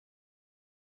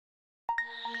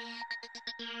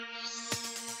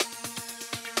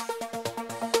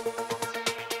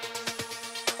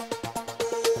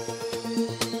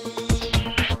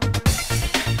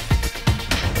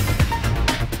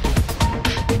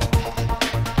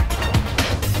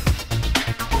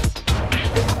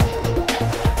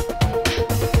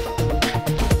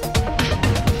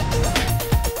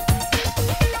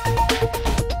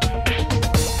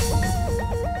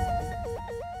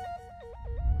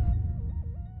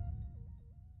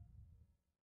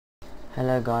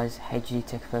Hello guys, HD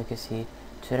Tech Focus here.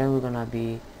 Today we're gonna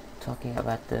be talking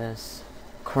about this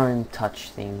Chrome Touch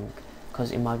thing,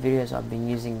 because in my videos I've been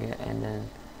using it and then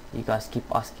you guys keep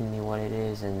asking me what it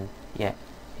is, and yeah,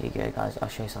 here you go guys, I'll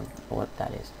show you what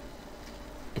that is.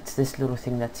 It's this little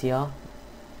thing that's here.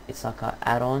 It's like an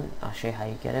add-on. I'll show you how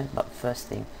you get it, but first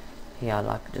thing here,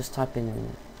 like just type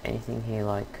in anything here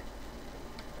like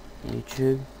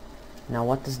YouTube. Now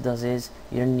what this does is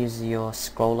you don't use your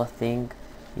scroller thing.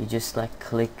 You just like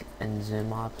click and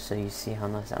zoom up so you see how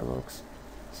nice that looks.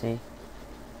 See?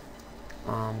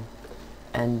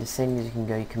 And the settings you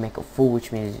can make it full,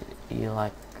 which means you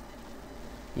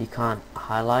can't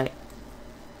highlight.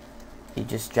 You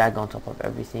just drag on top of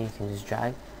everything. You can just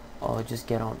drag, or just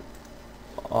get on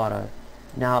auto.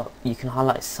 Now you can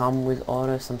highlight some with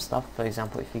auto, some stuff. For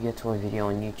example, if you get to a video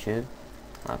on YouTube,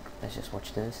 like let's just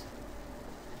watch this.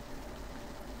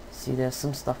 See, there's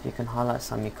some stuff you can highlight,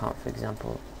 some you can't. For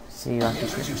example, see, like you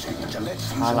can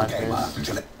highlight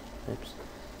this. Oops,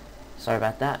 sorry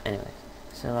about that. Anyway,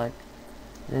 so like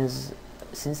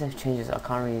since they've changed it, I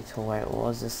can't really tell where it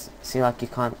was. This, see, like you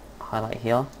can't highlight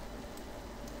here.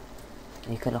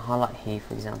 You can highlight here,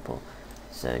 for example.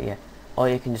 So yeah, or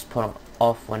you can just put it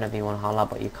off whenever you want to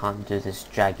highlight, but you can't do this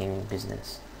dragging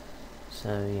business.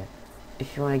 So yeah,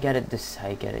 if you want to get it, this is how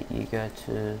you get it. You go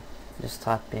to, just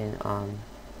type in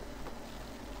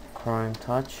Chrome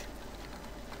Touch.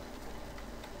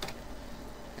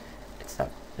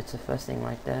 It's the first thing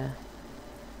right there.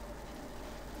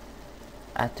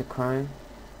 Add to Chrome.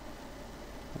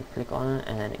 You click on it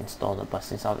and then install it. But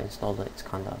since I've installed it, it's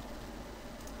kind of,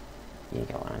 you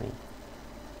get what I mean.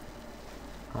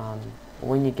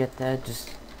 When you get there,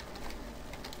 just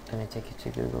let me take you to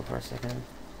Google for a second.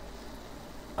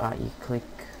 You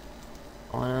click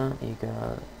on it. You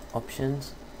go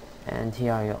options. And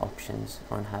here are your options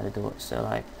on how to do it. So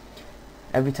like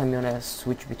every time you want to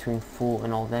switch between full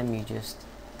and all them, you just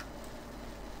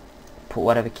put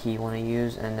whatever key you want to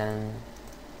use, and then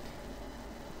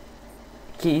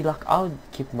like I'll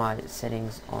keep my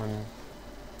settings on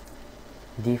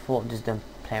default, just don't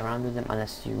play around with them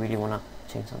unless you really want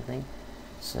to change something.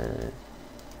 So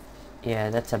yeah,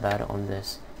 that's about it on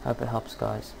this. Hope it helps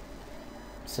guys.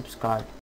 Subscribe.